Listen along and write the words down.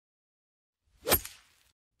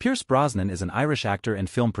Pierce Brosnan is an Irish actor and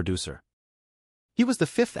film producer. He was the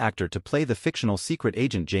fifth actor to play the fictional secret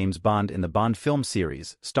agent James Bond in the Bond film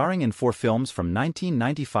series, starring in 4 films from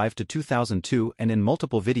 1995 to 2002 and in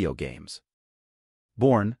multiple video games.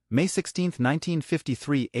 Born, May 16,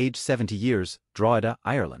 1953, age 70 years, Drogheda,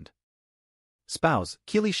 Ireland. Spouse,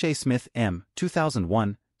 Keely Shea Smith M.,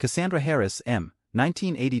 2001, Cassandra Harris M.,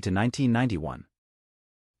 1980 to 1991.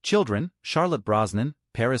 Children, Charlotte Brosnan,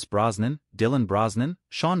 Paris Brosnan, Dylan Brosnan,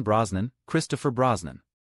 Sean Brosnan, Christopher Brosnan.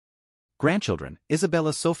 Grandchildren,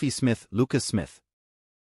 Isabella Sophie Smith, Lucas Smith.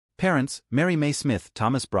 Parents, Mary May Smith,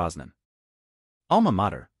 Thomas Brosnan. Alma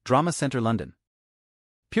mater, Drama Centre London.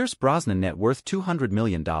 Pierce Brosnan net worth $200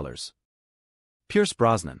 million. Pierce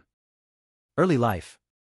Brosnan. Early life.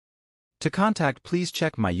 To contact, please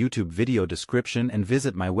check my YouTube video description and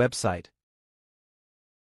visit my website.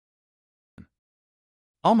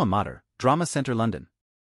 Alma mater, Drama Centre London.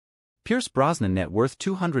 Pierce Brosnan net worth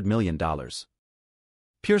 $200 million.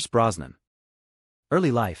 Pierce Brosnan. Early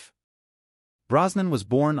life. Brosnan was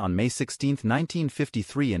born on May 16,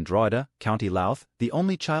 1953 in Drogheda, County Louth, the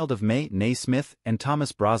only child of May née Smith and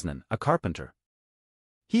Thomas Brosnan, a carpenter.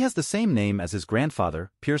 He has the same name as his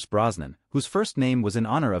grandfather, Pierce Brosnan, whose first name was in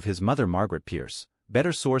honor of his mother Margaret Pierce.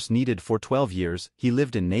 Better source needed. For 12 years, he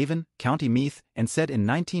lived in Navan, County Meath, and said in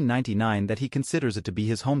 1999 that he considers it to be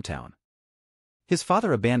his hometown. His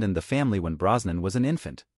father abandoned the family when Brosnan was an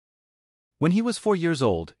infant. When he was 4 years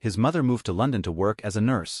old, his mother moved to London to work as a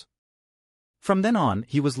nurse. From then on,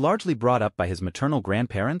 he was largely brought up by his maternal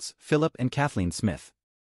grandparents, Philip and Kathleen Smith.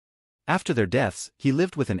 After their deaths, he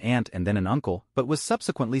lived with an aunt and then an uncle, but was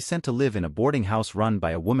subsequently sent to live in a boarding house run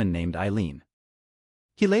by a woman named Eileen.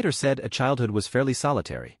 He later said a childhood was fairly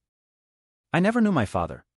solitary. I never knew my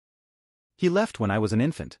father. He left when I was an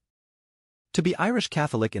infant. To be Irish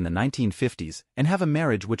Catholic in the 1950s and have a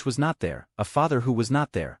marriage which was not there, a father who was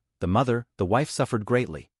not there, the wife suffered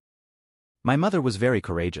greatly. My mother was very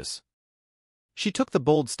courageous. She took the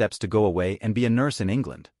bold steps to go away and be a nurse in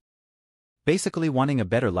England, basically wanting a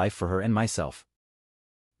better life for her and myself.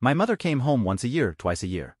 My mother came home once a year, twice a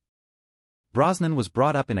year. Brosnan was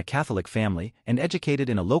brought up in a Catholic family and educated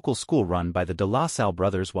in a local school run by the De La Salle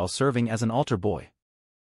brothers while serving as an altar boy.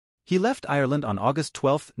 He left Ireland on August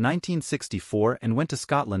 12, 1964 and went to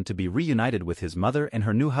Scotland to be reunited with his mother and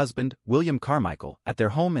her new husband, William Carmichael, at their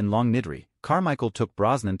home in Long Nidri. Carmichael took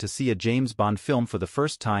Brosnan to see a James Bond film for the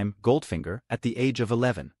first time, Goldfinger, at the age of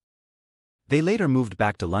 11. They later moved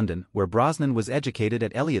back to London, where Brosnan was educated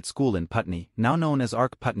at Eliot School in Putney, now known as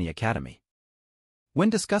Ark Putney Academy. When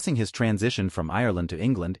discussing his transition from Ireland to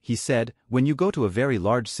England, he said, "When you go to a very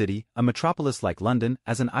large city, a metropolis like London,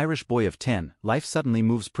 as an Irish boy of 10, life suddenly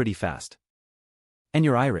moves pretty fast. And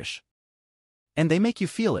you're Irish. And they make you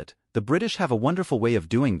feel it. The British have a wonderful way of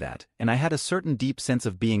doing that, and I had a certain deep sense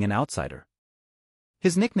of being an outsider."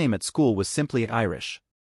 His nickname at school was simply Irish.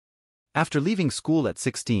 After leaving school at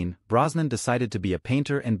 16, Brosnan decided to be a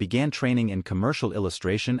painter and began training in commercial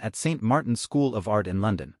illustration at St. Martin's School of Art in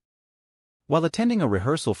London. While attending a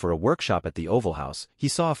rehearsal for a workshop at the Oval House, he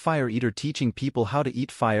saw a fire eater teaching people how to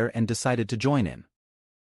eat fire and decided to join in.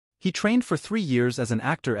 He trained for 3 years as an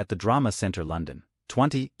actor at the Drama Centre London.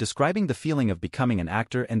 20, describing the feeling of becoming an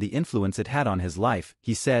actor and the influence it had on his life,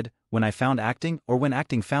 he said, "When I found acting, or when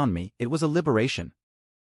acting found me, it was a liberation.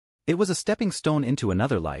 It was a stepping stone into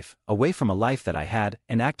another life, away from a life that I had,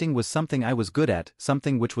 and acting was something I was good at,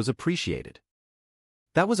 something which was appreciated.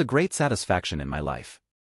 That was a great satisfaction in my life."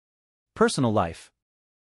 Personal life.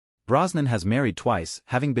 Brosnan has married twice,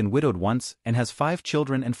 having been widowed once, and has 5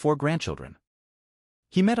 children and 4 grandchildren.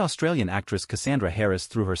 He met Australian actress Cassandra Harris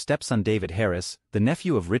through her stepson David Harris, the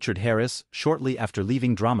nephew of Richard Harris, shortly after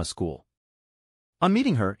leaving drama school. On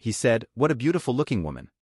meeting her, he said, "What a beautiful-looking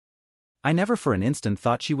woman. I never for an instant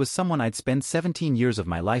thought she was someone I'd spend 17 years of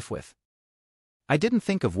my life with. I didn't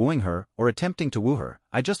think of wooing her, or attempting to woo her,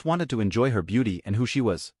 I just wanted to enjoy her beauty and who she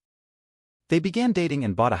was." They began dating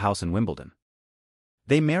and bought a house in Wimbledon.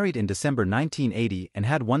 They married in December 1980 and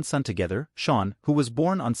had 1 son together, Sean, who was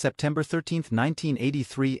born on September 13,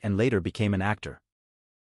 1983 and later became an actor.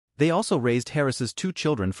 They also raised Harris's 2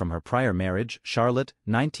 children from her prior marriage, Charlotte,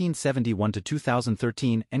 1971 to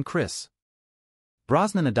 2013, and Chris.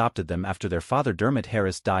 Brosnan adopted them after their father Dermot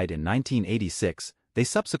Harris died in 1986. They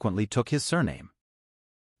subsequently took his surname.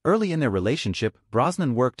 Early in their relationship,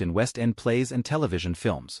 Brosnan worked in West End plays and television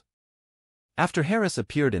films. After Harris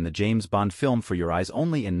appeared in the James Bond film For Your Eyes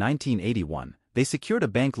Only in 1981, they secured a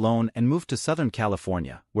bank loan and moved to Southern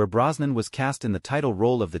California, where Brosnan was cast in the title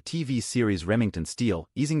role of the TV series Remington Steele,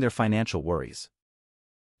 easing their financial worries.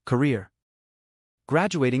 Career.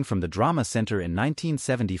 Graduating from the Drama Center in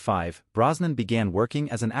 1975, Brosnan began working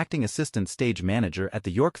as an acting assistant stage manager at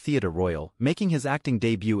the York Theatre Royal, making his acting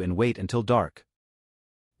debut in Wait Until Dark.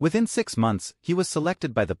 Within 6 months, he was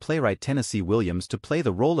selected by the playwright Tennessee Williams to play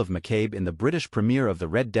the role of McCabe in the British premiere of The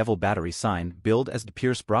Red Devil Battery Sign, billed as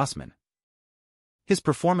Pierce Brosnan. His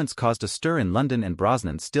performance caused a stir in London, and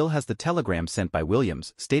Brosnan still has the telegram sent by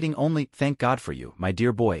Williams stating only, "Thank God for you, my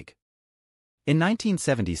dear Boyd." In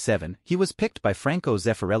 1977, he was picked by Franco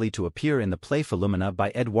Zeffirelli to appear in the play Philomena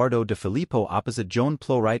by Edoardo De Filippo opposite Joan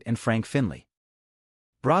Plowright and Frank Finlay.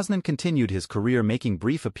 Brosnan continued his career making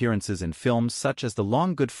brief appearances in films such as The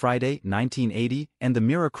Long Good Friday 1980 and The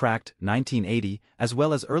Mirror Cracked 1980, as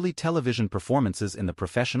well as early television performances in The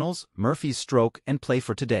Professionals, Murphy's Stroke, and Play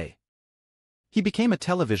for Today. He became a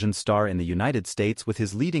television star in the United States with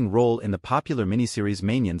his leading role in the popular miniseries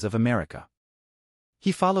Manions of America.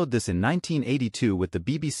 He followed this in 1982 with the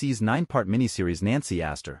BBC's 9-part miniseries Nancy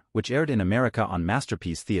Astor, which aired in America on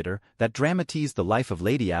Masterpiece Theatre, that dramatized the life of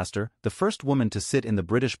Lady Astor, the first woman to sit in the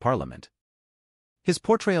British Parliament. His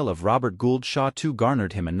portrayal of Robert Gould Shaw too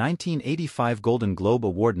garnered him a 1985 Golden Globe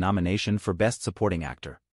Award nomination for Best Supporting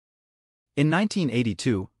Actor. In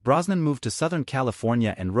 1982, Brosnan moved to Southern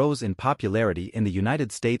California and rose in popularity in the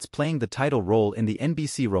United States, playing the title role in the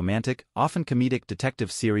NBC romantic, often comedic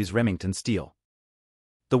detective series Remington Steele.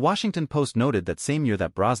 The Washington Post noted that same year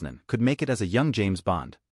that Brosnan could make it as a young James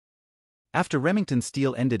Bond. After Remington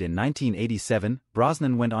Steele ended in 1987,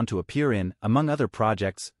 Brosnan went on to appear in, among other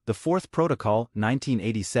projects, The Fourth Protocol,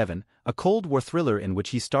 1987, a Cold War thriller in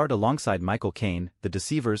which he starred alongside Michael Caine, The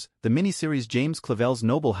Deceivers, the miniseries James Clavell's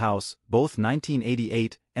Noble House, both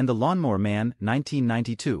 1988, and The Lawnmower Man,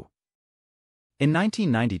 1992. In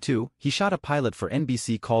 1992, he shot a pilot for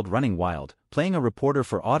NBC called Running Wild, playing a reporter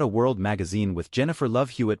for Auto World magazine with Jennifer Love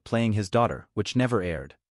Hewitt playing his daughter, which never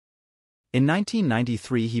aired. In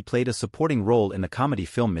 1993 he played a supporting role in the comedy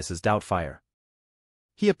film Mrs. Doubtfire.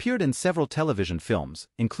 He appeared in several television films,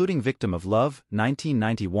 including Victim of Love,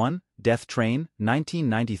 1991, Death Train,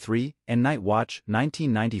 1993, and Night Watch,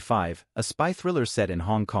 1995, a spy thriller set in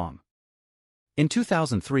Hong Kong. In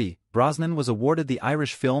 2003, Brosnan was awarded the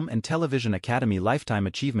Irish Film and Television Academy Lifetime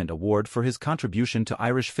Achievement Award for his contribution to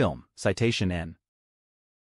Irish film, citation N.